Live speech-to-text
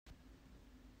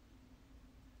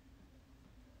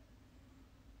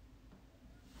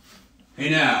Hey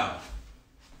now.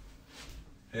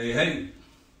 Hey, hey.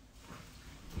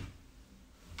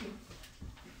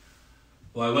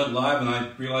 Well, I went live and I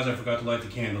realized I forgot to light the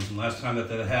candles. And last time that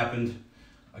happened,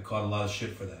 I caught a lot of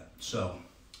shit for that. So,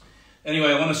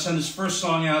 anyway, I want to send this first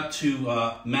song out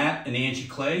to Matt and Angie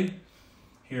Clay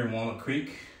here in Walnut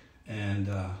Creek. And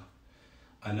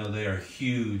I know they are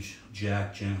huge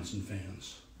Jack Johnson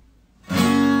fans.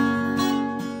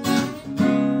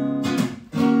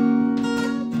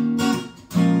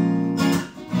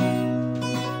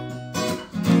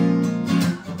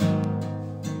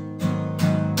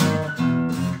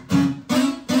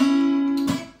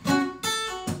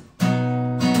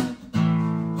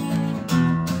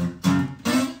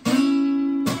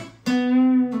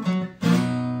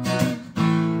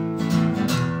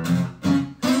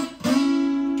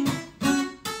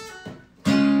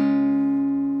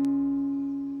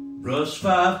 Brush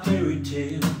 5 fairy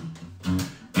tale,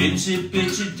 itsy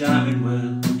bitsy diamond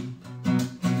well,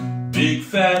 big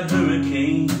fat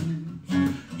hurricanes,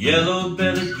 yellow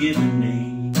belly given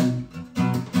name.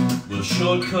 Well,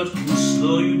 shortcuts can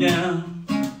slow you down,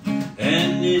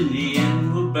 and in the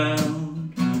end we're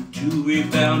bound to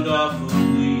rebound off of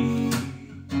weed.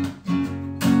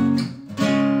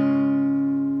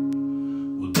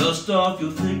 Well, dust off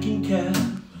your thinking cap,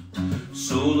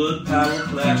 solar power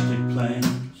plastic plants,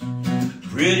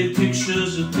 pretty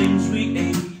pictures of things we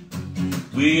ate.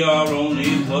 We are only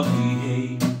what we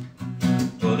hate.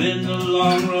 But in the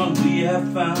long run we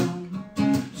have found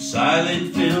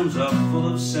silent films are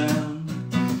full of sound,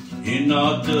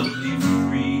 inaudibly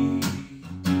free.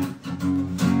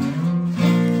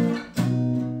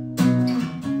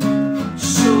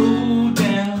 Slow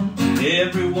down,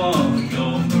 everyone,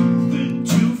 you're moving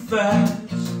too fast.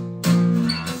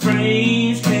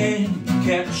 Frames can't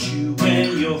catch you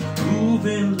when you're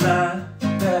moving like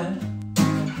that.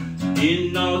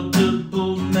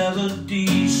 Inaudible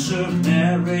melodies serve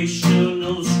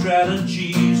narrational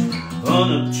strategies.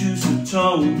 Unobtrusive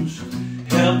tones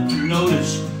help you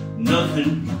notice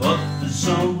nothing but the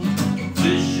zone.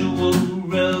 Visual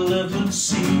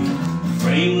relevancy,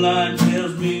 frame line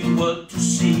tells me what to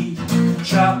see.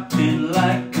 Chopping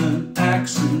like an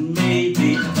accent,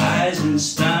 maybe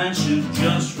Eisenstein should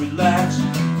just relax.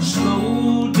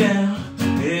 Slow down,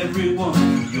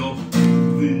 everyone, you're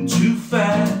moving too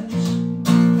fast.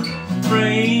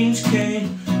 Frames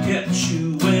can't catch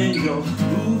you when you're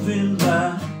moving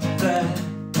like that.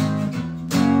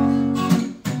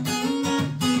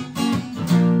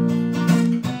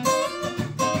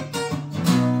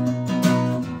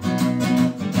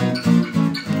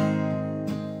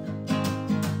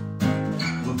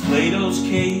 Well, Plato's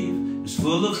cave is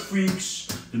full of freaks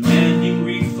demanding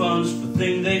refunds for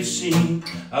things they've seen.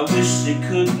 I wish they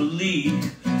could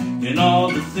believe in all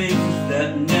the things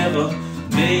that never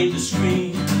made the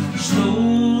screen.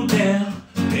 Slow down,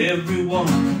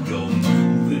 everyone, you're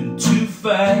moving too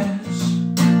fast.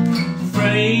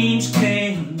 Frames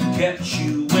can't catch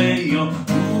you when you're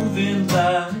moving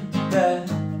like that.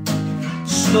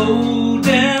 Slow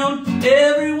down,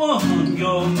 everyone,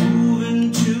 you're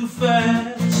moving too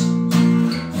fast.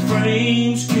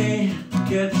 Frames can't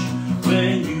catch you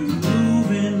when you're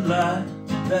moving like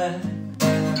that.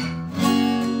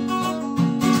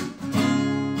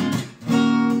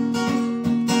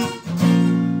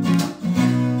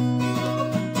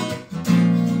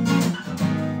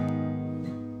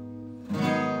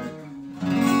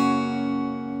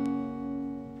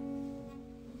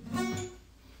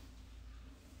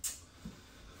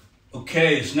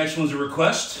 Okay, this next one's a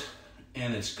request,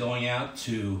 and it's going out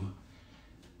to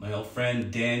my old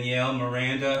friend Danielle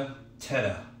Miranda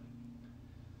Teta.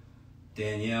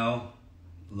 Danielle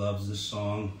loves this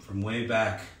song from way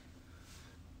back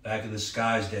in the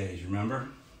Skies days, you remember?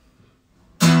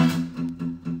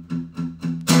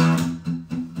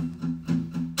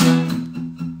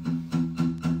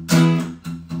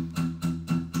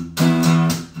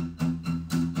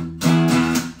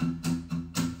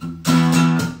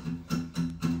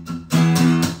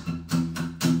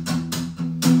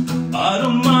 I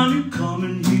don't mind you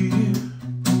coming here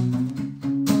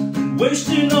and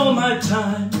wasting all my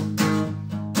time,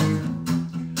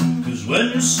 'cause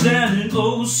when you're standing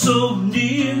oh so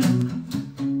near,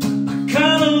 I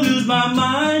kinda lose my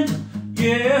mind,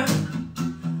 yeah.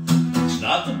 It's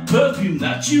not the perfume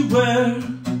that you wear,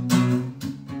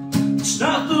 it's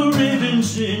not the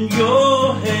ribbons in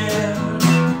your hair.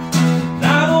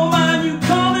 I don't mind you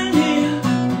coming here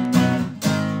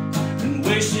and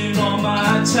wasting all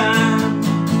my time.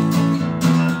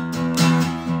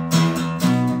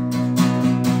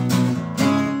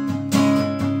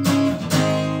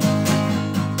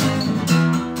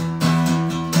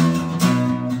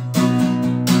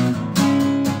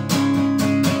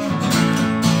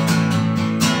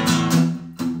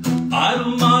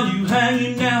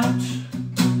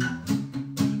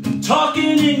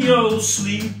 talking in your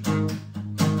sleep.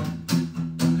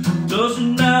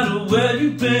 Doesn't matter where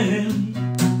you've been,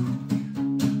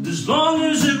 as long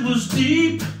as it was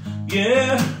deep,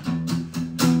 yeah.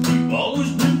 You've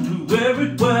always been through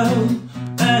very well,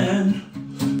 and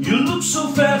you look so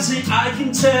fancy, I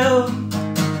can tell.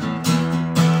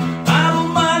 I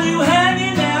don't mind you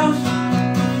hanging out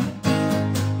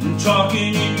and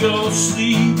talking in your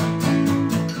sleep.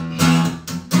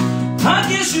 I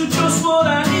guess you're just what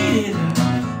I needed.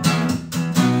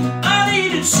 I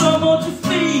needed someone to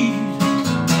feed.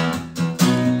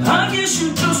 I guess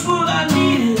you're just what I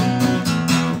needed.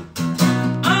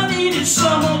 I needed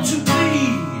someone to feed.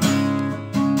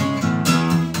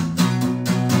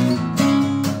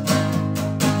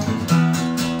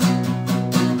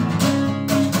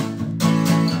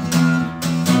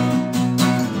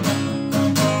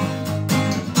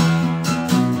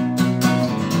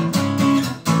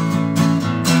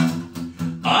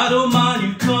 I don't mind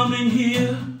you coming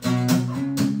here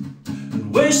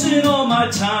and wasting all my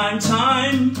time.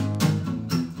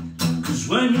 Cause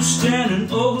when you're standing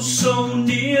oh so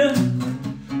near,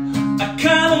 I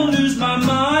kinda lose my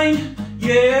mind,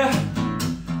 yeah.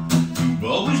 You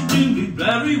always do me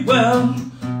very well,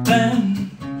 and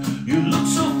you look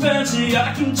so fancy,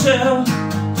 I can tell.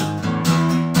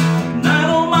 And I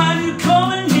don't mind you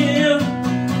coming here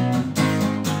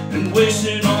and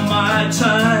wasting all my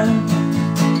time.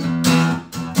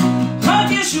 I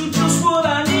guess you're just what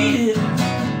I needed.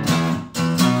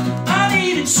 I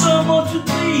needed someone to please.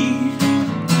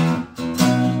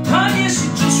 I guess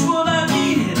you're just what I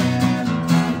needed.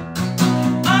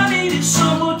 I needed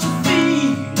someone to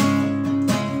feed.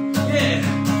 Yeah,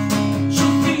 so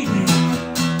feed me.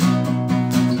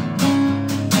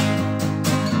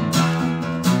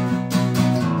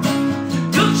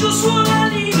 You're just what I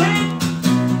needed.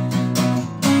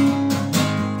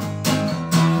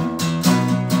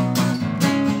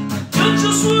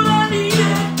 Just what I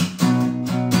needed.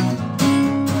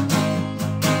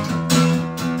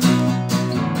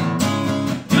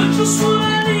 You're just what I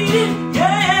needed,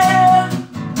 yeah.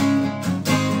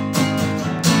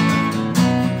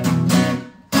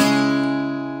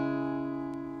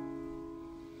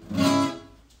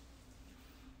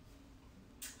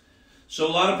 So a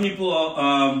lot of people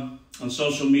on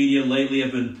social media lately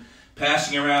have been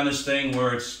passing around this thing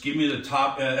where it's give me the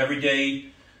top everyday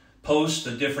post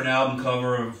a different album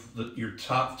cover of your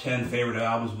top 10 favorite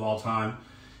albums of all time.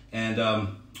 And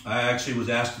I actually was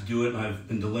asked to do it, and I've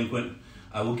been delinquent.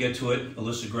 I will get to it,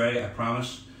 Alyssa Gray, I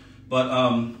promise. But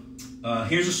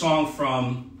here's a song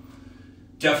from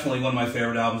definitely one of my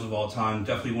favorite albums of all time,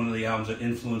 definitely one of the albums that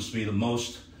influenced me the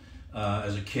most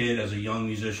as a kid, as a young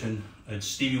musician. It's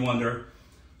Stevie Wonder,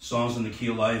 Songs in the Key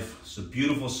of Life. It's a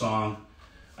beautiful song.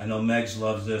 I know Megs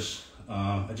loves this.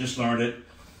 I just learned it,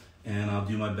 and I'll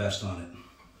do my best on it.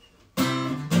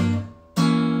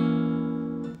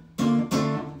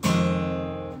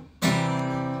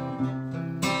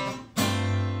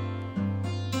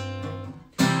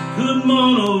 Good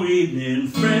morning or evening,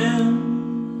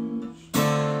 friends.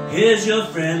 Here's your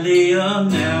friendly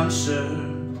announcer.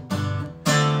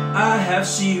 I have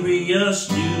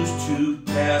serious news to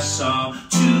pass on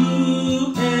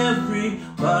to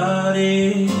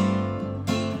everybody.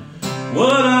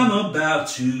 What I'm about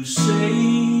to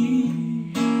say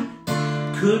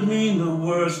could mean the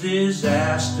world's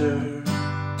disaster,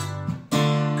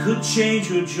 could change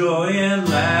your joy and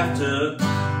laughter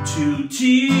to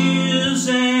tears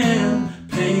and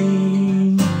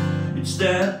pain. It's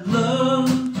that love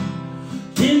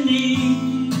in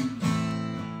need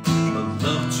of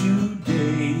love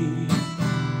today.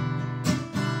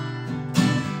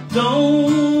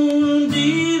 Don't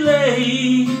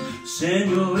delay,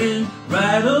 send your in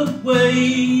right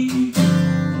away.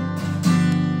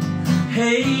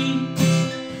 Hate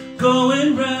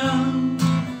going round,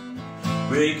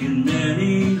 breaking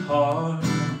many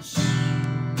hearts.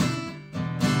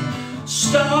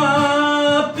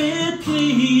 Stop it,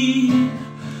 please,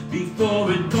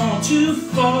 before it gone too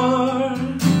far.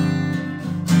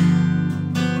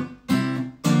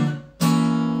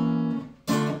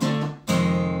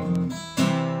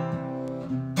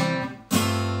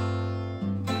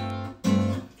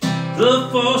 The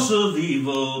force of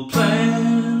evil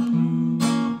plan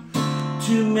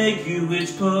to make you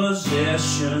its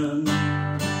possession,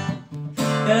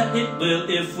 and it will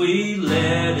if we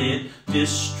let it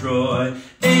destroy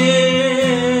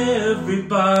everybody.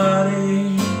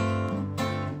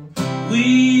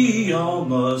 We all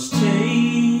must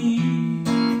take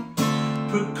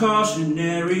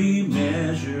precautionary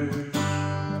measures.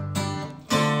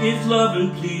 If love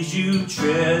and please you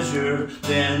treasure,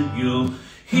 then you'll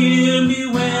Hear me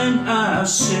when I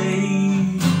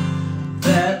say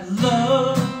that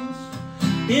love's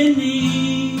in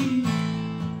need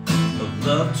of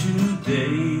love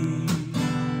today.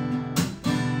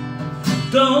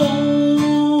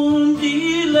 Don't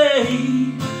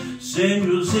delay, send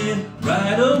yours in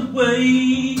right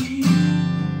away.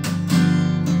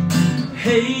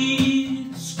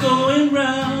 Hate's going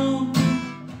round,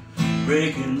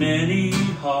 breaking many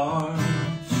hearts.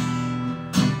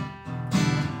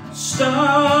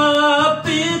 Stop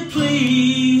it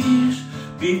please,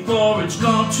 before it's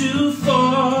gone too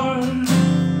far.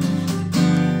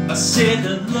 I said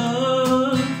that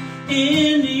love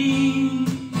in need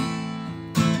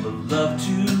of love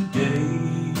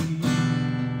today.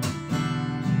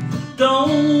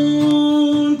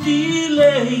 Don't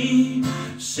delay,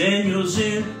 send yours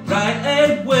in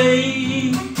right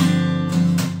away.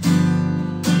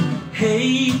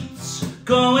 Hate's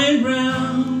going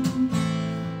round,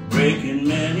 breaking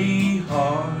many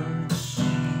hearts.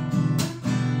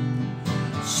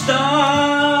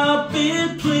 Stop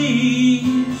it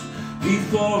please,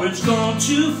 before it's gone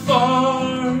too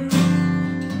far.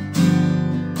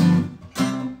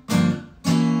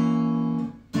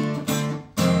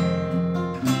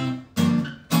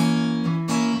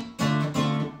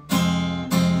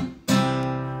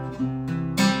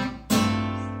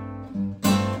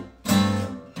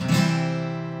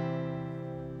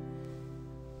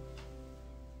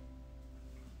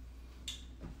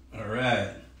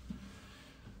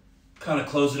 Kind of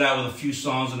close it out with a few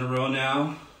songs in a row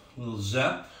now. A little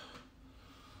Zepp,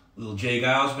 a little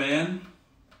Geils Band,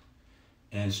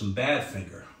 and some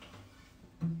Badfinger.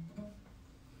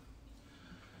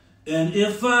 And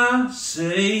if I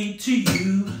say to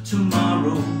you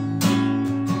tomorrow,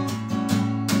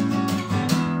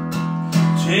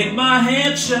 take my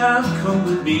hand, child, come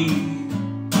with me.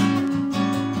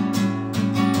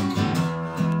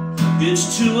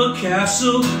 It's to a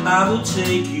castle I will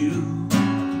take you,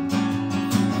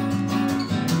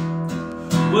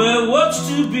 where what's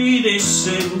to be, they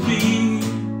say, will be.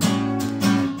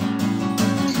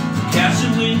 Catch the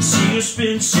wind, see her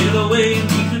spin, sail away,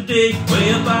 leave the day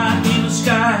way up high in the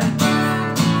sky.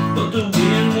 But the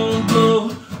wind won't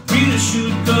blow, really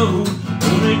should go.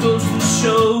 Only goes to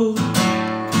show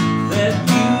that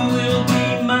you will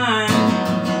be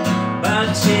mine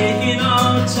by taking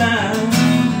all the time.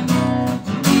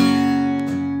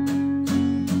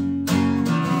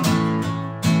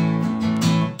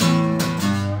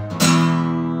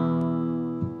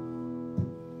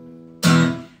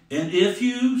 And if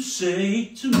you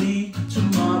say to me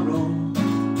tomorrow,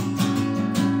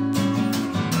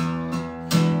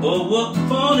 oh, what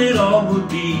fun it all would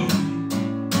be,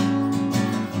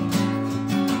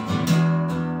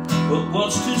 but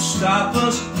what's to stop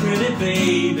us, pretty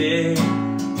baby?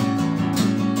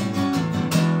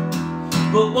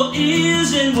 But what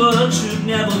is and what should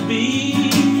never be.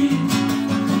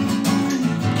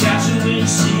 Catch the wind,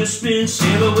 see a spin,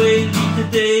 sail away, leave the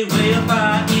day way up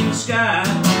high in the sky.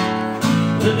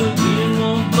 Where the wind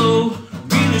won't blow,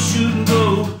 really shouldn't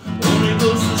go. Only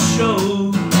goes to show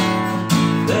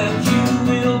that you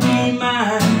will be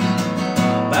mine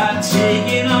by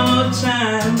taking all the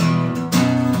time.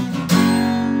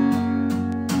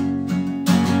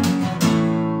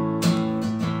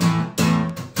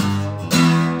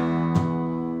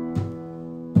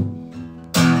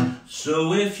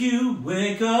 So if you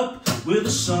wake up with a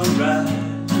sunrise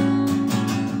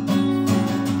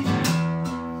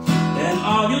and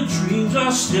all your dreams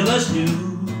are still as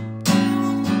new,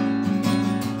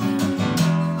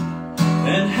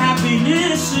 and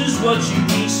happiness is what you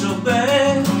need so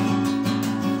bad,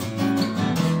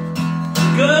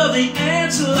 girl, the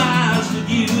answer lies with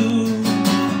you.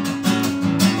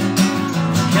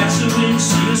 Catch the wind,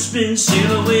 see a spin,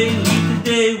 sail away, leave the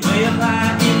day way up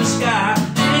high in the sky.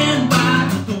 And by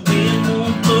the wind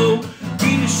won't blow,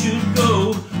 really should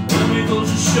go. Only goes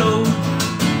to show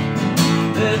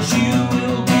that you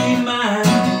will be mine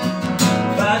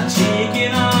by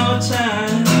taking our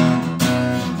time.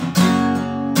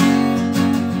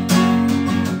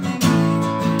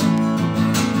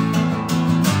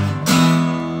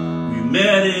 We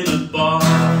met in a bar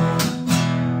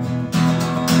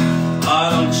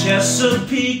out on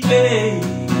Chesapeake Bay,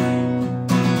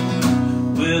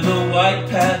 with her white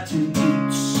patent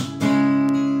boots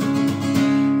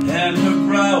and her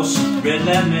brows red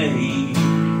lemonade.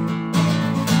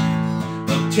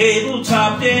 A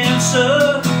tabletop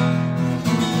dancer,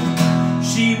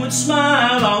 she would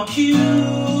smile on cue,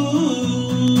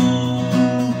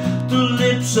 the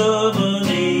lips of an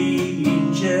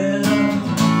angel,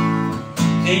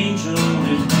 angel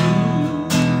in blue.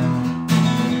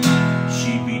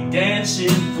 She'd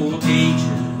dancing for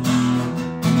ages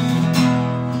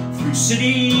through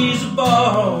cities of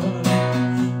bars.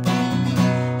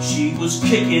 She was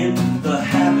kicking the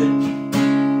habit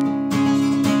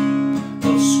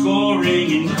of scoring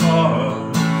in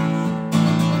cars.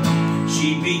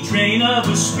 She'd be drained of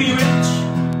her spirit,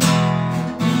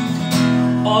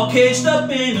 all caged up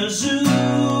in a zoo.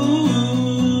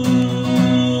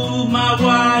 My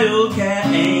wildcat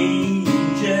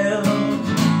angel,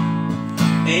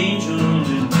 angel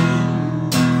in blue.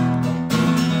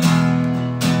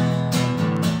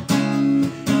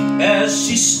 As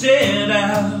she stared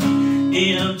out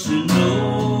into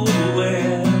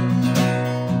nowhere,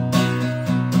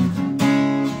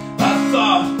 I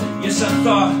thought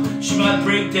she might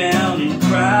break down and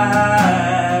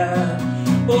cry.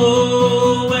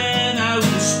 Oh, when I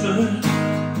whispered,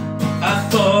 I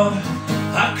thought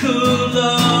I could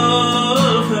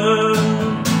love her.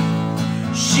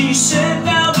 She said,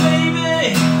 now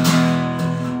baby,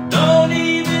 don't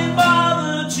even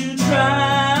bother to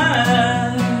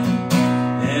try.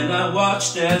 And I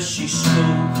watched as she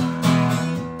spoke.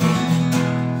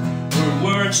 Her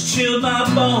words chilled my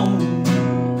bones.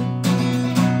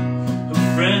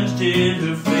 Her friends did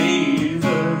her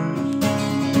favors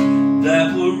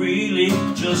that were really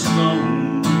just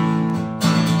loans.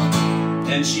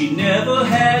 And she never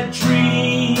had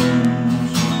dreams,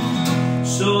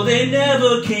 so they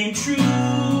never came true.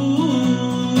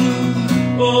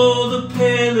 Oh, the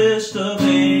palest of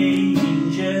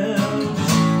angels,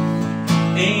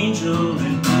 angel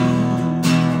in blue.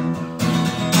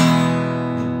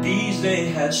 The bees they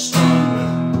had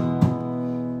stung,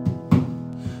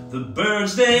 the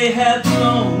birds they had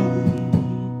flown.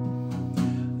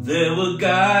 There were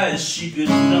guys she could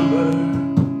number,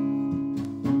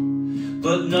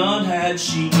 but none had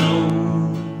she known.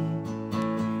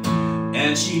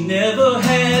 And she never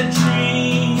had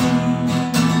dreams,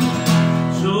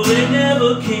 so they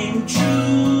never came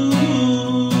true.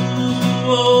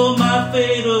 Oh, my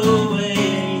fatal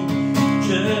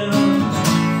angel,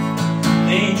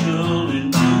 angel in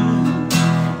blue,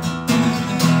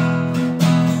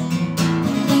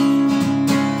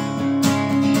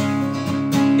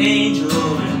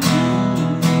 angel in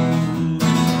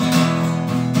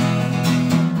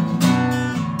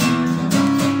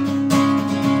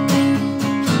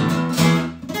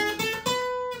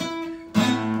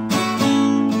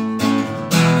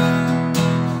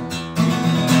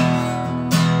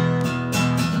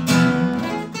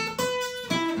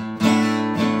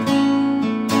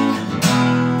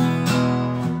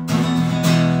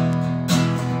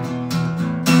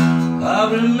I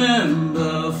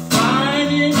remember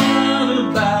finding out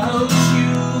about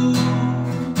you.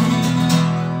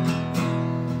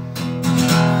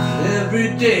 Every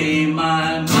day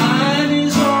my mind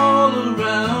is all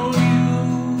around you.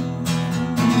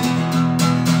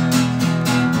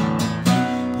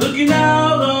 Looking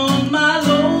out on my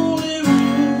lonely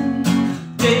room,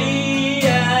 day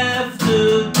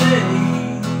after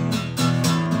day.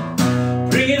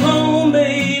 Bring it home,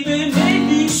 baby,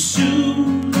 maybe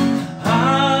soon.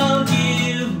 I'll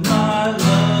give my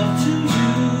love to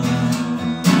you.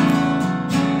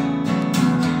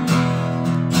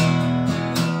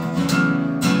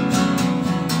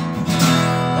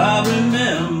 I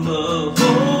remember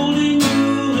holding you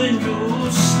in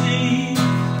your sleep.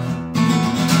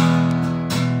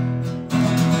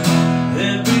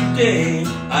 Every day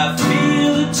I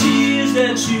feel the tears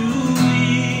that you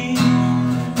weep.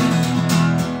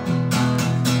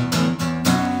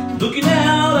 Looking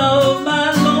out of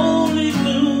my lonely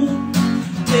gloom,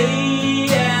 day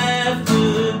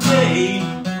after day.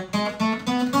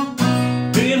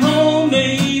 Bring it home,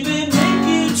 baby, make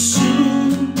it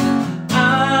soon.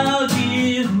 I'll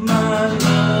give my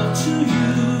love to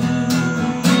you.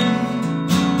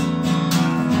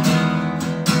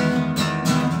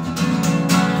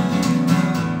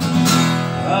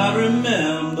 I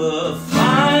remember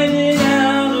finding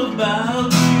out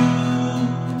about you.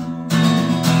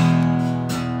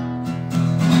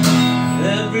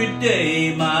 Every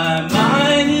day my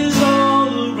mind is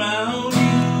all around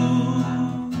you.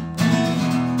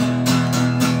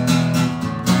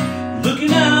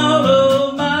 Looking out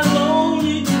of my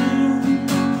lonely room,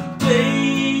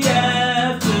 day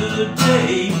after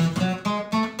day.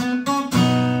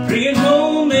 Bring it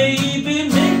home, baby,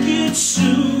 make it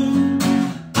soon.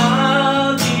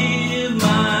 I'll give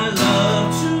my love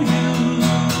to you.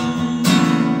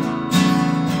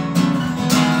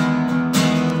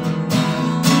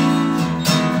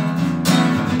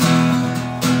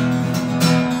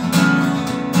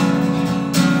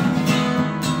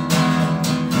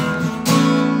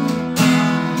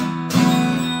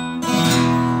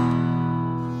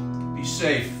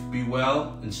 safe, be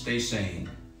well, and stay sane.